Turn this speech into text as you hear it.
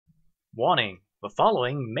Warning: the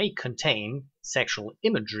following may contain sexual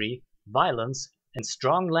imagery, violence, and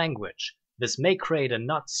strong language. This may create a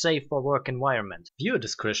not safe for work environment. Viewer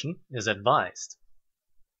discretion is advised.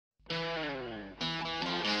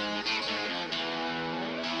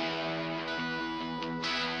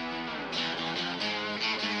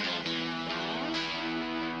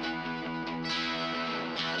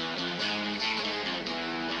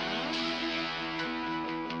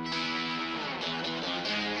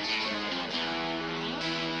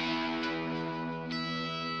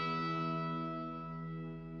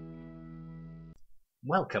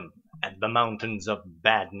 Welcome at the Mountains of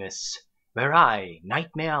Badness, where I,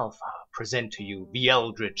 KnightmareAlpha, present to you the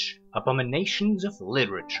eldritch abominations of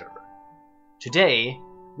literature. Today,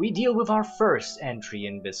 we deal with our first entry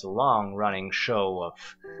in this long-running show of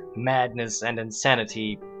madness and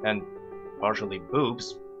insanity, and partially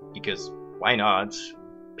boobs, because why not?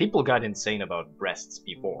 People got insane about breasts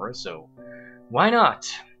before, so why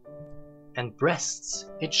not? And breasts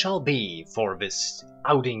it shall be for this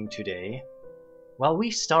outing today. While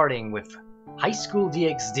we starting with High School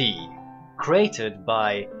DxD, created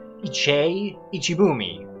by Ichiei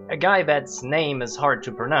Ishibumi, a guy that's name is hard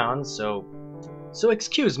to pronounce, so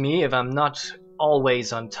excuse me if I'm not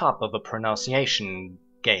always on top of a pronunciation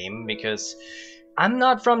game, because I'm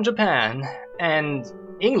not from Japan, and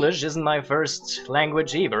English isn't my first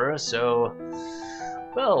language either, so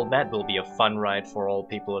well, that will be a fun ride for all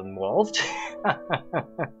people involved.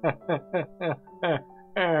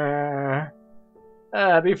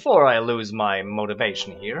 Before I lose my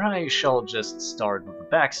motivation here, I shall just start with the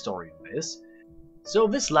backstory of this. So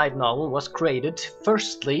this light novel was created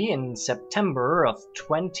firstly in September of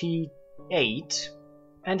 28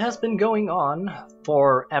 and has been going on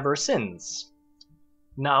for ever since.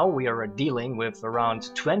 Now we are dealing with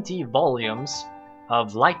around 20 volumes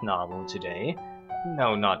of light novel today.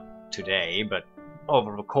 No, not today, but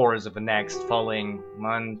over the course of the next following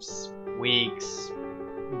months, weeks,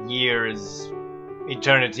 years,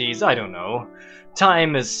 eternities, I don't know.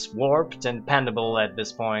 Time is warped and pandable at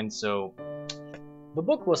this point, so the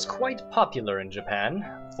book was quite popular in Japan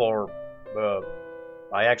for,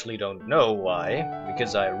 I actually don't know why,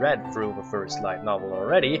 because I read through the first light novel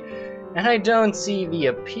already, and I don't see the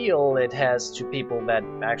appeal it has to people that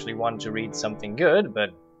actually want to read something good,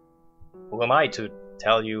 but who am I to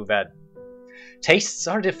tell you that tastes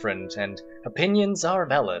are different and opinions are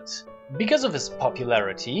valid? Because of its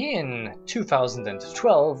popularity, in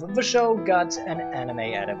 2012 the show got an anime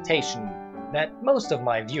adaptation that most of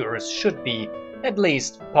my viewers should be at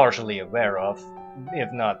least partially aware of,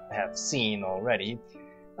 if not have seen already.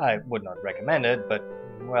 I would not recommend it, but,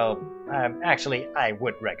 well, actually I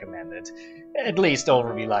would recommend it, at least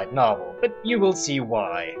over the light novel, but you will see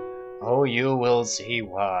why. Oh, you will see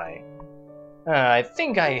why. I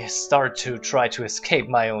think I start to try to escape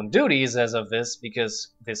my own duties as of this,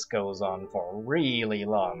 because this goes on for really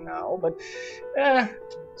long now, but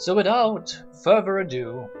so without further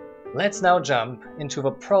ado, let's now jump into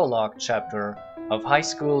the prologue chapter of High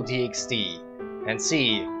School DxD and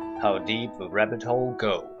see how deep the rabbit hole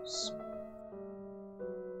goes.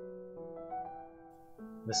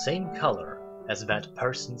 The same color as that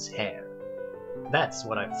person's hair. That's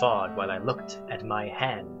what I thought while I looked at my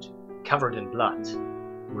hand, covered in blood.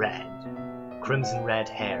 Red, crimson red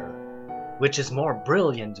hair, which is more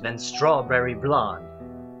brilliant than strawberry blonde,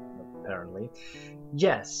 apparently.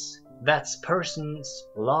 Yes, that person's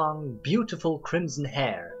long, beautiful crimson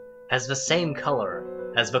hair has the same color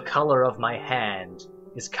as the color of my hand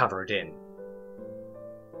is covered in.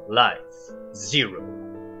 Life, 0.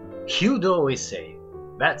 Hyudo Issei,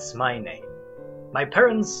 that's my name. My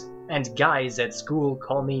parents and guys at school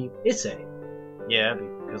call me Issei. Yeah,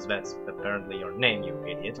 because that's apparently your name, you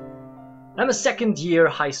idiot. I'm a second-year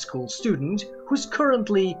high school student who's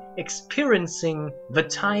currently experiencing the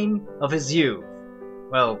time of his youth.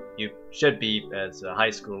 Well, you should be as a high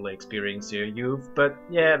school experience your youth, but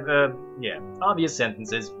yeah, obvious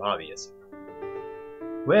sentences, obvious.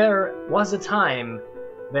 Where was a time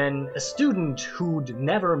when a student who'd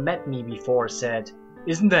never met me before said,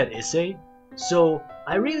 "Isn't that Issei?" So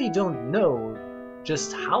I really don't know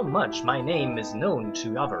just how much my name is known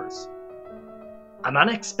to others. I'm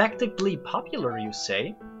unexpectedly popular, you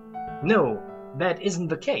say? No, that isn't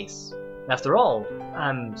the case. After all,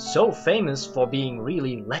 I'm so famous for being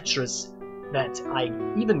really lecherous that I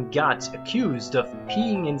even got accused of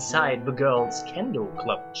peeing inside the girls' kendo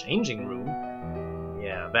club changing room.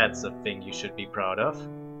 Yeah, that's a thing you should be proud of.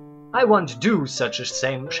 I won't do such a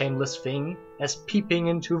shameless thing as peeping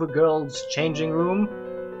into the girls' changing room.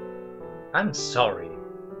 I'm sorry.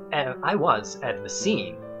 I was at the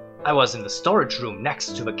scene. I was in the storage room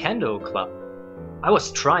next to the Kendo Club. I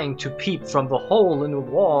was trying to peep from the hole in the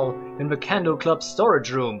wall in the Kendo Club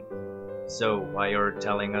storage room. So why you're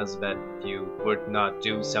telling us that you would not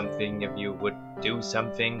do something if you would do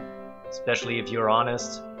something, especially if you're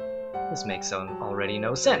honest? This makes already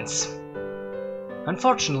no sense.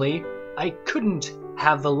 Unfortunately, I couldn't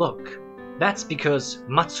have a look. That's because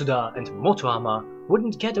Matsuda and Motoama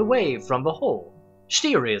wouldn't get away from the hole.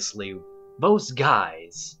 Seriously, those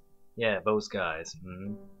guys. Yeah, those guys.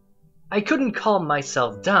 I couldn't calm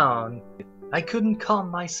myself down.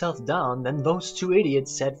 Then those two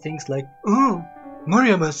idiots said things like, "Oh,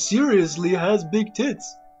 Miyama seriously has big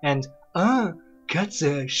tits," and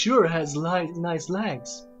Katze sure has nice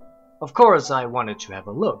legs. Of course, I wanted to have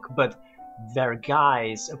a look, but there are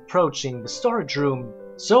guys approaching the storage room,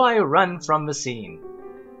 so I run from the scene.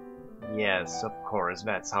 Yes, of course,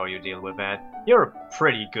 that's how you deal with that. You're a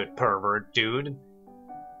pretty good pervert, dude.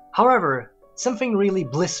 However, something really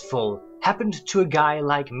blissful happened to a guy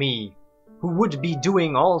like me, who would be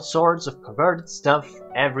doing all sorts of perverted stuff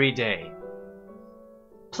every day.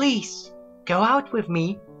 "Please, go out with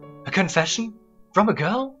me." A confession? From a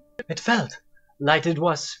girl? It felt like it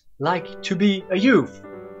was like to be a youth.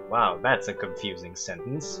 Wow, that's a confusing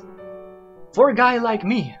sentence. For a guy like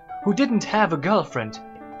me, who didn't have a girlfriend,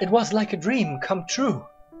 it was like a dream come true.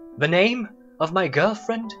 The name of my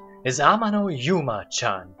girlfriend is Amano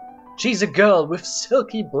Yuma-chan. She's a girl with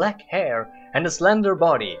silky black hair and a slender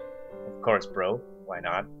body. Of course, bro, why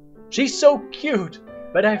not? She's so cute,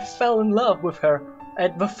 but I fell in love with her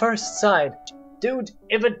at the first sight. Dude,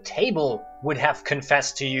 if a table would have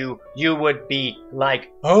confessed to you, you would be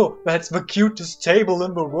like, "Oh, that's the cutest table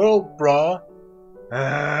in the world, brah."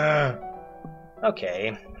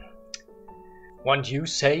 Okay. Won't you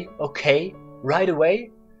say okay right away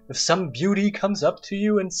if some beauty comes up to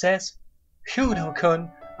you and says,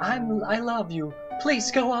 "Hyudo-kun, I love you. Please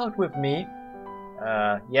go out with me"?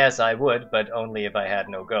 Yes, I would, but only if I had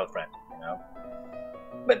no girlfriend, you know.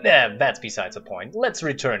 But that's besides the point. Let's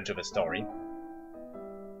return to the story.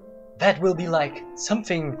 That will be like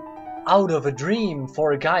something out of a dream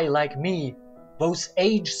for a guy like me. Those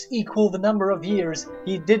ages equal the number of years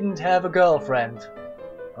he didn't have a girlfriend.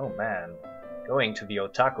 Oh man, going to the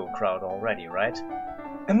otaku crowd already, right?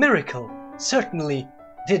 A miracle certainly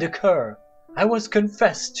did occur. I was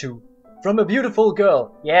confessed to from a beautiful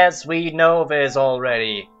girl. Yes, we know this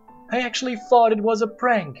already. I actually thought it was a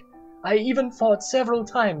prank. I even thought several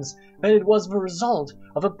times that it was the result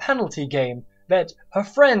of a penalty game, that her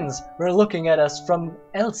friends were looking at us from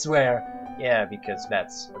elsewhere. Yeah, because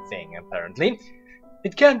that's a thing, apparently.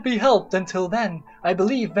 It can't be helped until then. I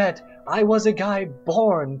believe that I was a guy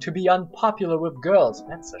born to be unpopular with girls.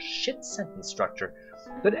 That's a shit sentence structure.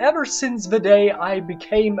 But ever since the day I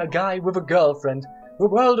became a guy with a girlfriend, the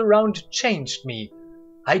world around changed me.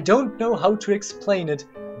 I don't know how to explain it,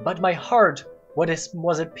 but my heart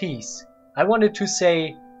was at peace. I wanted to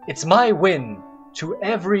say, it's my win to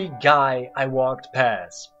every guy I walked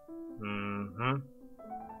past.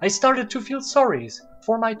 I started to feel sorry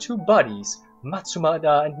for my two buddies,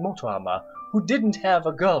 Matsumada and Motoama, who didn't have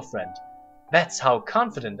a girlfriend. That's how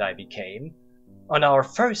confident I became. On our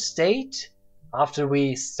first date, after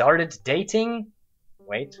we started dating...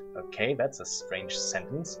 Wait, okay, that's a strange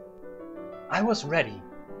sentence. I was ready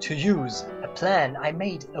to use a plan I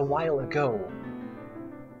made a while ago.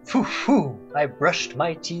 Phew, I brushed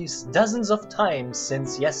my teeth dozens of times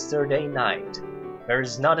since yesterday night.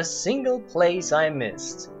 There's not a single place I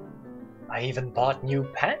missed. I even bought new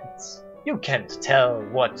pants. You can't tell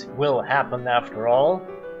what will happen after all.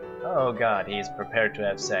 Oh god, he's prepared to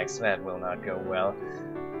have sex. That will not go well.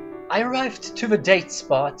 I arrived to the date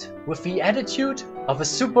spot with the attitude of a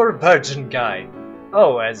super virgin guy.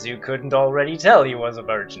 Oh, as you couldn't already tell he was a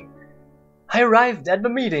virgin. I arrived at the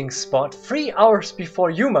meeting spot 3 hours before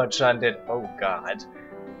Yuma-chan did. Oh god.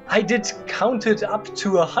 I counted up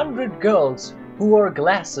to 100 girls who wore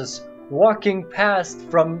glasses walking past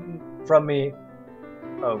from me.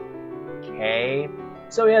 Okay.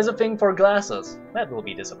 So he has a thing for glasses. That will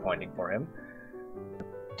be disappointing for him.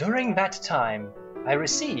 During that time, I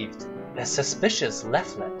received a suspicious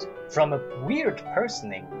leaflet from a weird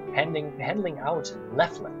person handing out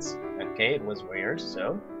leaflets. Okay, it was weird,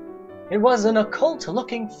 so... It was an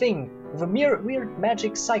occult-looking thing with a weird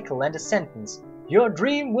magic cycle and a sentence. Your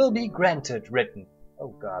dream will be granted, written. Oh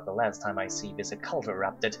god, the last time I see this occult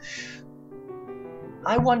erupted.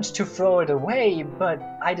 I want to throw it away, but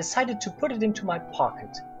I decided to put it into my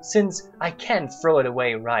pocket, since I can't throw it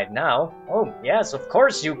away right now. Oh, yes, of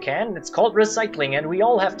course you can. It's called recycling, and we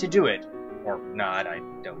all have to do it. Or not, I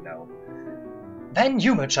don't know. Then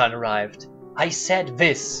Yuma-chan arrived. I said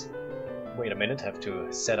this. Wait a minute, have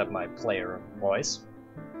to set up my player voice.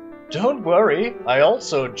 Don't worry, I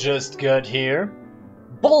also just got here.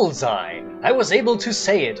 Bullseye! I was able to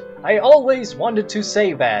say it. I always wanted to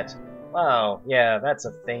say that. Wow, yeah, that's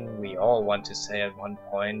a thing we all want to say at one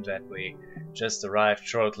point, that we just arrived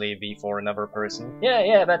shortly before another person.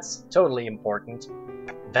 Yeah, that's totally important.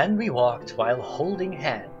 Then we walked while holding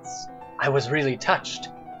hands. I was really touched.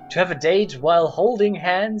 To have a date while holding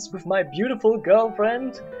hands with my beautiful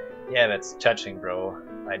girlfriend? Yeah, that's touching, bro.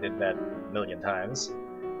 I did that a million times.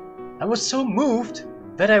 I was so moved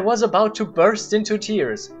that I was about to burst into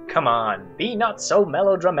tears. Come on, be not so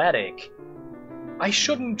melodramatic. I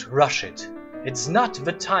shouldn't rush it. It's not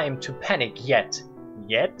the time to panic yet.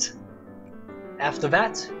 Yet? After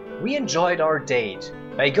that, we enjoyed our date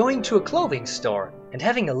by going to a clothing store and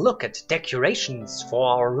having a look at decorations for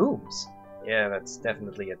our rooms. Yeah, that's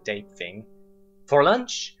definitely a date thing. For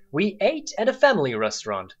lunch, we ate at a family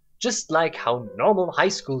restaurant, just like how normal high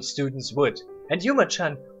school students would, and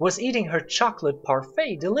Yuma-chan was eating her chocolate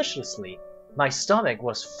parfait deliciously. My stomach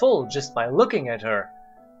was full just by looking at her.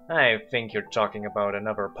 I think you're talking about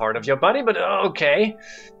another part of your body, but okay.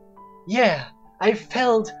 Yeah, I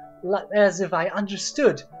felt as if I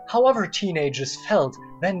understood how other teenagers felt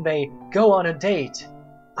when they go on a date.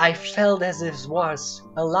 I felt as if I was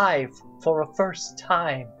alive for a first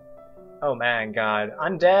time. Oh man, God,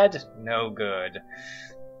 undead? No good.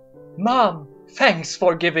 Mom, thanks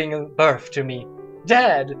for giving birth to me.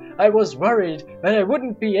 Dad, I was worried that I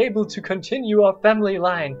wouldn't be able to continue our family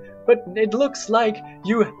line, but it looks like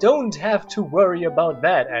you don't have to worry about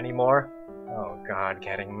that anymore. Oh God,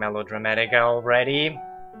 getting melodramatic already.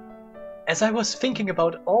 As I was thinking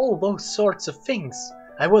about all those sorts of things,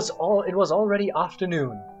 it was already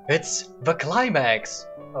afternoon. It's the climax.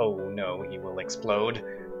 Oh no, he will explode.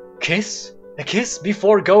 Kiss? A kiss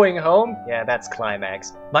before going home? Yeah, that's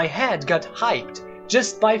climax. My head got hyped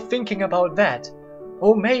just by thinking about that.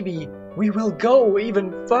 Oh, maybe we will go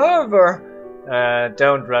even further.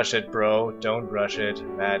 Don't rush it, bro. Don't rush it.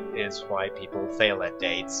 That is why people fail at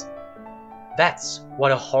dates. That's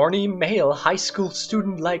what a horny male high school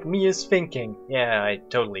student like me is thinking. Yeah, I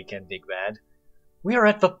totally can dig that. We are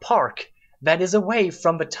at the park that is away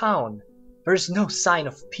from the town. There's no sign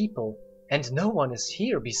of people, and no one is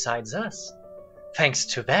here besides us. Thanks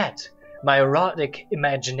to that, my erotic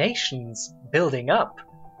imagination's building up.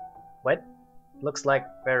 What? Looks like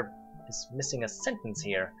there is missing a sentence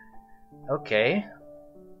here. Okay,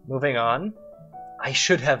 moving on. I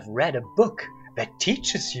should have read a book that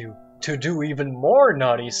teaches you to do even more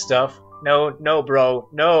naughty stuff. No, bro,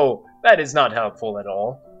 no. That is not helpful at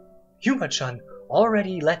all. Yuma-chan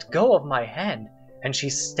already let go of my hand, and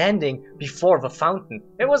she's standing before the fountain.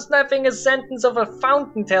 It was nothing a sentence of a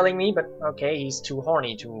fountain telling me, but okay, he's too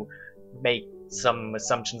horny to make some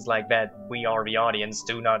assumptions like that. We are the audience,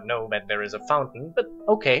 do not know that there is a fountain, but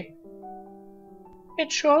okay.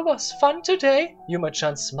 It sure was fun today,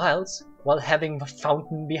 Yuma-chan smiles, while having the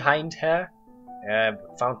fountain behind her.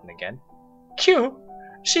 Fountain again. Cute!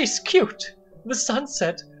 She's cute! The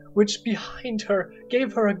sunset, which behind her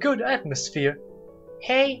gave her a good atmosphere.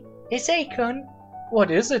 Hey, Issei-kun. What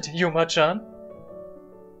is it, Yuma-chan?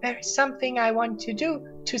 There is something I want to do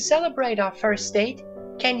to celebrate our first date.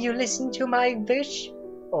 Can you listen to my wish?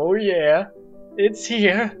 Oh yeah, it's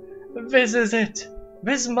here. This is it.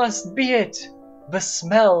 This must be it. The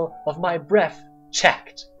smell of my breath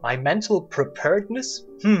checked. My mental preparedness?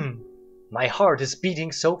 My heart is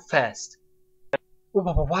beating so fast.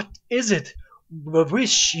 What is it? The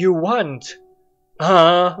wish you want?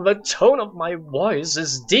 The tone of my voice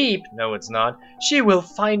is deep. No, it's not. She will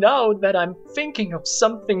find out that I'm thinking of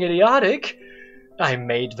something idiotic. I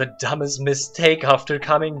made the dumbest mistake after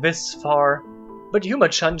coming this far. But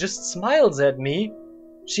Yuma-chan just smiles at me.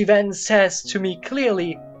 She then says to me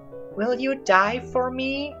clearly, "Will you die for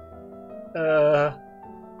me?"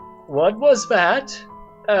 What was that?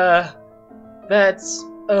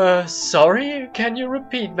 Sorry, can you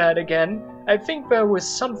repeat that again? I think there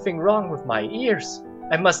was something wrong with my ears.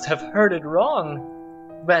 I must have heard it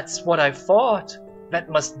wrong. That's what I thought. That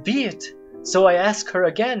must be it. So I ask her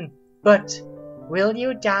again, but, "Will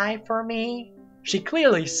you die for me?" She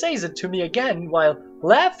clearly says it to me again while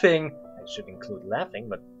laughing. I should include laughing,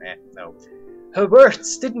 but no. Her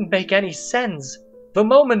words didn't make any sense. The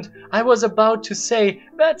moment I was about to say,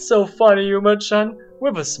 "That's so funny, Yuma-chan,"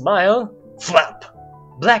 with a smile, flap!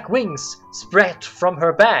 Black wings spread from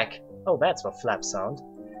her back. Oh, that's a flap sound.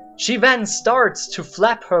 She then starts to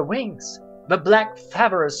flap her wings. The black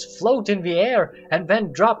feathers float in the air and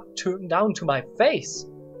then drop down to my face.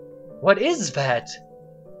 What is that?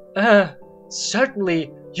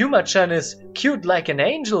 Certainly Yuma-chan is cute like an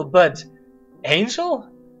angel, but Angel?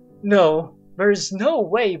 No, there's no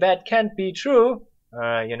way that can't be true.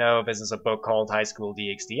 This is a book called High School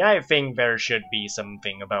DxD. I think there should be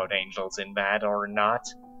something about angels in that, or not.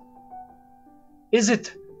 Is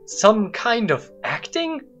it some kind of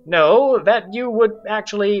acting? No, that you would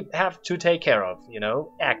actually have to take care of,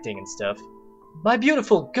 acting and stuff. My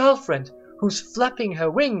beautiful girlfriend, who's flapping her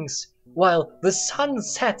wings while the sun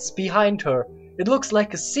sets behind her. It looks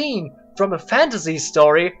like a scene from a fantasy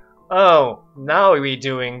story. Oh, now we're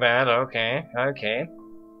doing that, okay.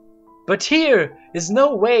 But here is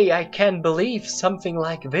no way I can believe something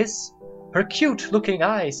like this. Her cute-looking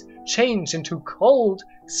eyes change into cold,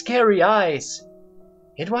 scary eyes.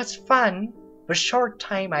 It was fun, the short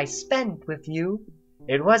time I spent with you.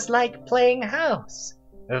 It was like playing house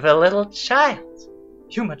with a little child.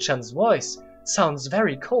 Yuma-chan's voice sounds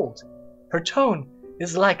very cold. Her tone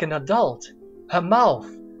is like an adult. Her mouth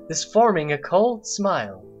is forming a cold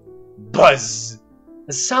smile. Buzz!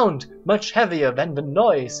 A sound much heavier than the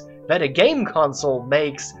noise that a game console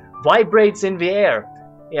makes vibrates in the air.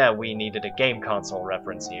 Yeah, we needed a game console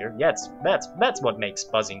reference here. Yes, that's what makes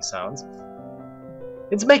buzzing sounds.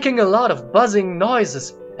 It's making a lot of buzzing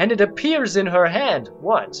noises, and it appears in her hand.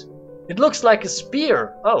 What? It looks like a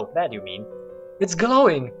spear. Oh, that you mean. It's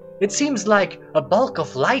glowing. It seems like a bulk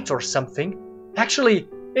of light or something. Actually,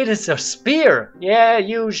 it is a spear. Yeah,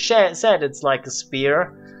 you said it's like a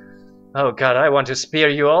spear. Oh god, I want to spear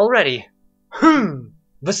you already.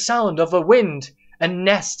 The sound of a wind. A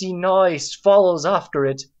nasty noise follows after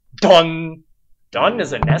it. Dun! Dun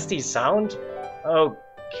is a nasty sound?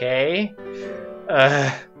 Okay.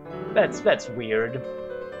 That's weird.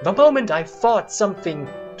 The moment I thought something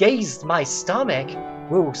grazed my stomach,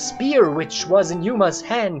 the spear which was in Yuma's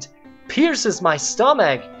hand pierces my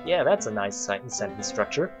stomach. Yeah, that's a nice sentence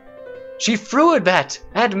structure. She threw it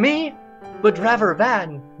at me? But rather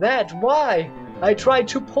than that, why? I tried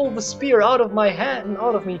to pull the spear out of my hand and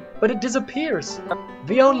out of me, but it disappears.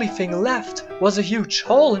 The only thing left was a huge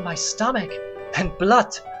hole in my stomach, and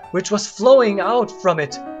blood, which was flowing out from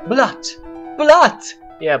it. Blood! Blood!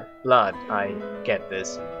 Yeah, blood, I get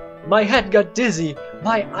this. My head got dizzy,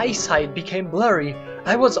 my eyesight became blurry.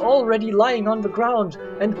 I was already lying on the ground,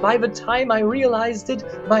 and by the time I realized it,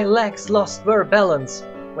 my legs lost their balance.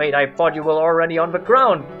 Wait, I thought you were already on the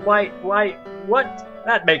ground. Why, what?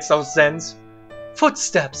 That makes no sense.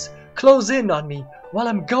 Footsteps close in on me while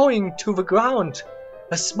I'm going to the ground.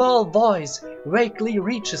 A small voice vaguely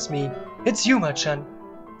reaches me. It's Yuma-chan.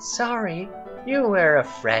 Sorry, you were a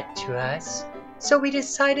threat to us, so we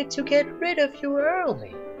decided to get rid of you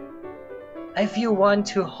early. If you want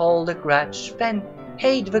to hold a grudge, then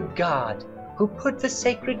hate the god who put the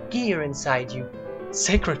sacred gear inside you.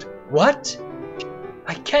 Sacred what?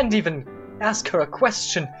 I can't even ask her a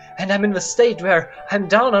question, and I'm in the state where I'm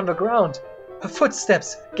down on the ground. Her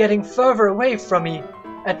footsteps getting further away from me.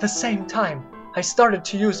 At the same time, I started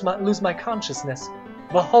to lose my consciousness.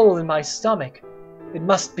 The hole in my stomach. It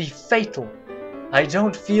must be fatal. I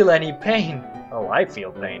don't feel any pain. Oh, I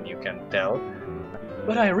feel pain, you can tell.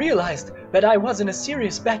 But I realized that I was in a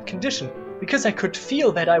serious bad condition because I could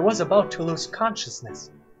feel that I was about to lose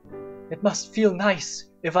consciousness. It must feel nice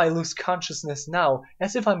if I lose consciousness now,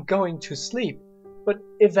 as if I'm going to sleep. But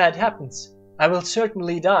if that happens, I will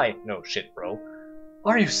certainly die. No shit, bro.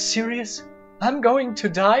 Are you serious? I'm going to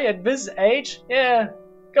die at this age? Yeah,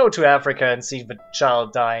 go to Africa and see the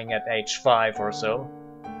child dying at age 5 or so.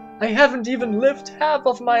 I haven't even lived half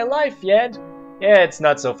of my life yet. Yeah, it's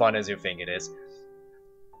not so fun as you think it is.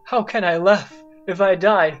 How can I laugh if I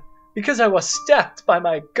die? Because I was stabbed by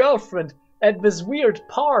my girlfriend at this weird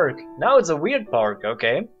park. Now it's a weird park,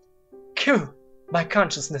 okay. Phew, my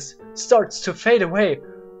consciousness starts to fade away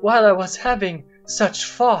while I was having such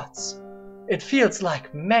thoughts. It feels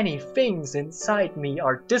like many things inside me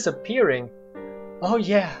are disappearing. Oh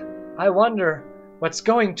yeah, I wonder what's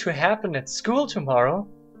going to happen at school tomorrow.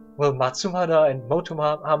 Will Matsumada and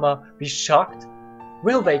Motohama be shocked?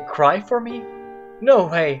 Will they cry for me? No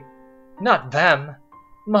way, not them.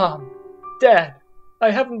 Mom, Dad,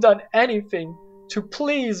 I haven't done anything to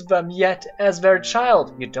please them yet as their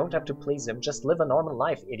child. You don't have to please them, just live a normal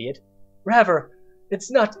life, idiot. Rather,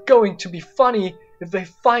 it's not going to be funny if they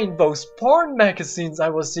find those porn magazines I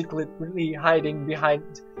was secretly hiding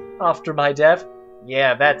behind after my death.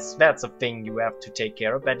 Yeah, that's a thing you have to take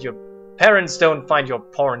care of, that your parents don't find your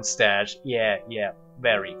porn stash. Yeah,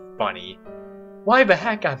 very funny. Why the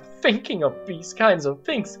heck I'm thinking of these kinds of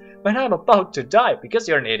things when I'm about to die? Because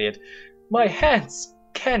you're an idiot. My hands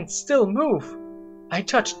can't still move. I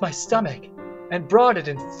touched my stomach and brought it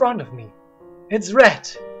in front of me. It's red.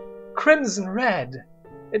 Crimson red.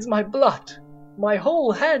 It's my blood. My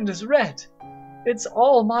whole hand is red. It's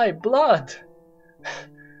all my blood.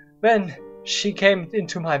 Then she came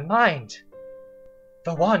into my mind.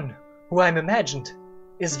 The one who I'm imagined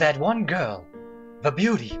is that one girl, the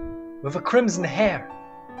beauty with the crimson hair.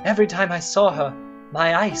 Every time I saw her,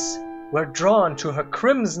 my eyes were drawn to her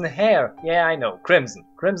crimson hair. Yeah, I know, crimson.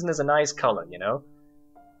 Crimson is a nice color, you know.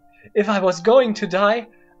 If I was going to die,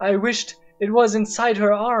 I wished it was inside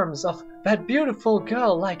her arms of that beautiful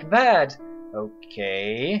girl like that.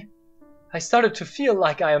 Okay. I started to feel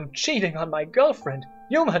like I am cheating on my girlfriend,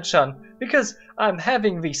 Yuma-chan, because I'm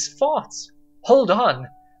having these thoughts. Hold on,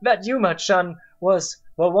 that Yuma-chan was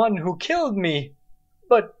the one who killed me.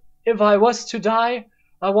 But if I was to die,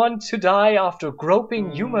 I want to die after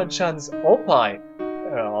groping Yuma-chan's oppai.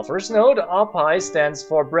 Author's note, oppai stands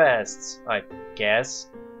for breasts, I guess.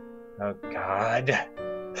 Oh god.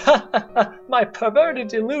 My perverted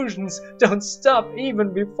delusions don't stop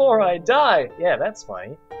even before I die. Yeah, that's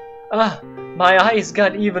funny. My eyes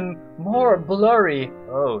got even more blurry.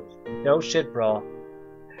 Oh, no shit, bro.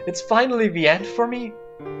 It's finally the end for me?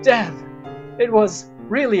 Damn, it was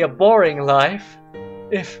really a boring life.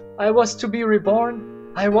 If I was to be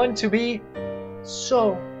reborn, I want to be...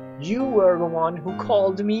 So, you were the one who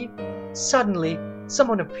called me? Suddenly,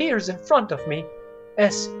 someone appears in front of me.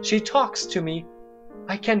 As she talks to me,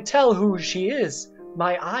 I can tell who she is.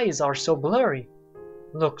 My eyes are so blurry.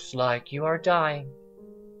 Looks like you are dying.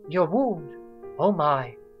 Your wound, oh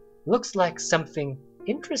my, looks like something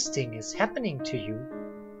interesting is happening to you.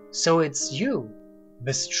 So it's you.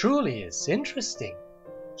 This truly is interesting.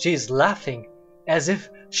 She's laughing as if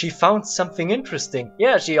she found something interesting.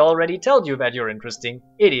 Yeah, she already told you that you're interesting,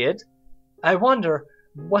 idiot. I wonder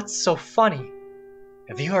what's so funny.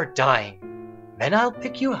 If you are dying, then I'll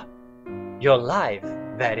pick you up. You're alive,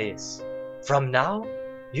 that is. From now,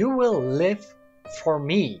 you will live for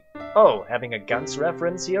me. Oh, having a Guns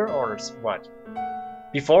reference here, or what?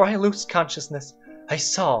 Before I lose consciousness, I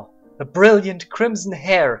saw the brilliant crimson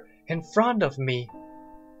hair in front of me.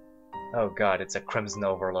 Oh god, it's a crimson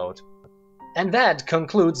overload. And that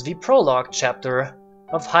concludes the prologue chapter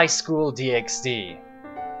of High School DxD.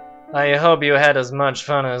 I hope you had as much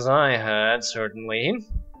fun as I had, certainly.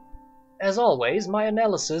 As always, my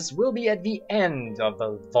analysis will be at the end of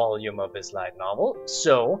the volume of this light novel,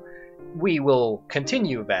 so we will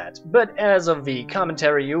continue that. But as of the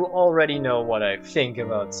commentary, you already know what I think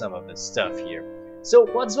about some of this stuff here. So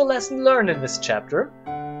what's the lesson learned in this chapter?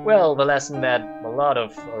 Well, the lesson that a lot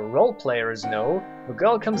of role players know. The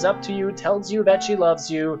girl comes up to you, tells you that she loves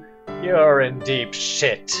you, you're in deep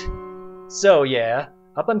shit. So yeah,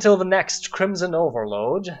 up until the next Crimson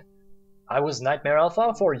Overload, I was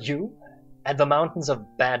KnightmareAlpha for you at the Mountains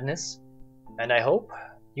of Badness, and I hope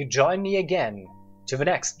you join me again to the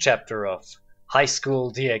next chapter of High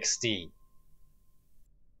School DxD.